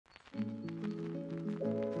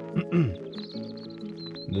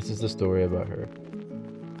This is the story about her.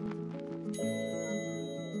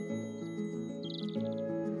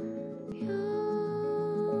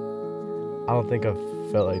 I don't think I've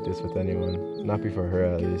felt like this with anyone. Not before her,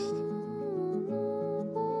 at least.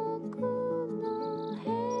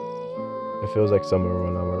 It feels like summer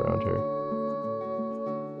when I'm around her.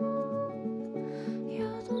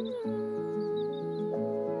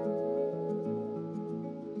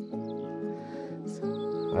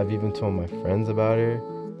 I've even told my friends about her.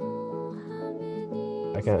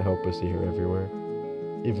 I can't help but see her everywhere,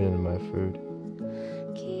 even in my food.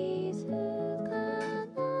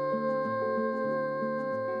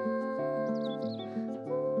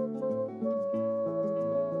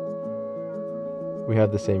 We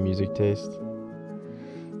have the same music taste.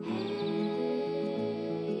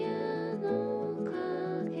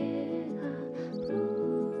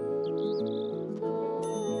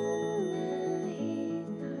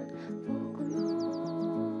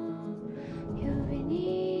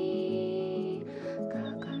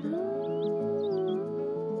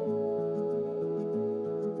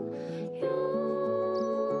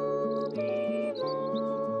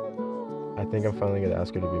 I think I'm finally gonna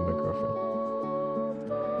ask her to be my girlfriend.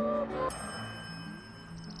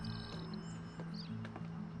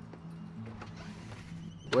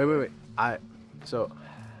 Wait.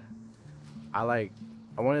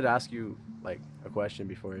 I wanted to ask you like a question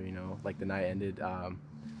before, like the night ended.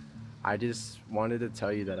 I just wanted to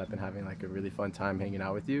tell you that I've been having like a really fun time hanging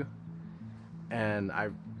out with you, and I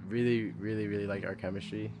really like our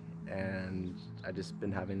chemistry, and I just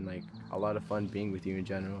been having like a lot of fun being with you in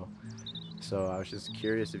general. So I was just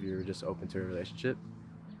curious if you were just open to a relationship.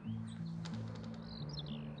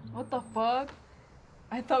 What the fuck?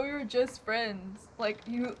 I thought we were just friends. Like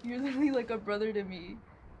you're literally like a brother to me.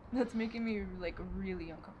 That's making me like really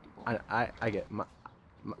uncomfortable. I get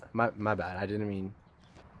my bad. I didn't mean.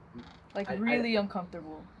 Like really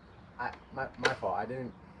uncomfortable. My fault. I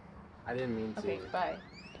didn't mean to. Okay, bye.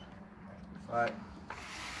 Bye.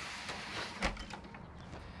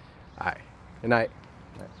 Alright. Good night.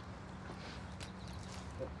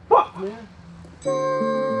 Fuck, man.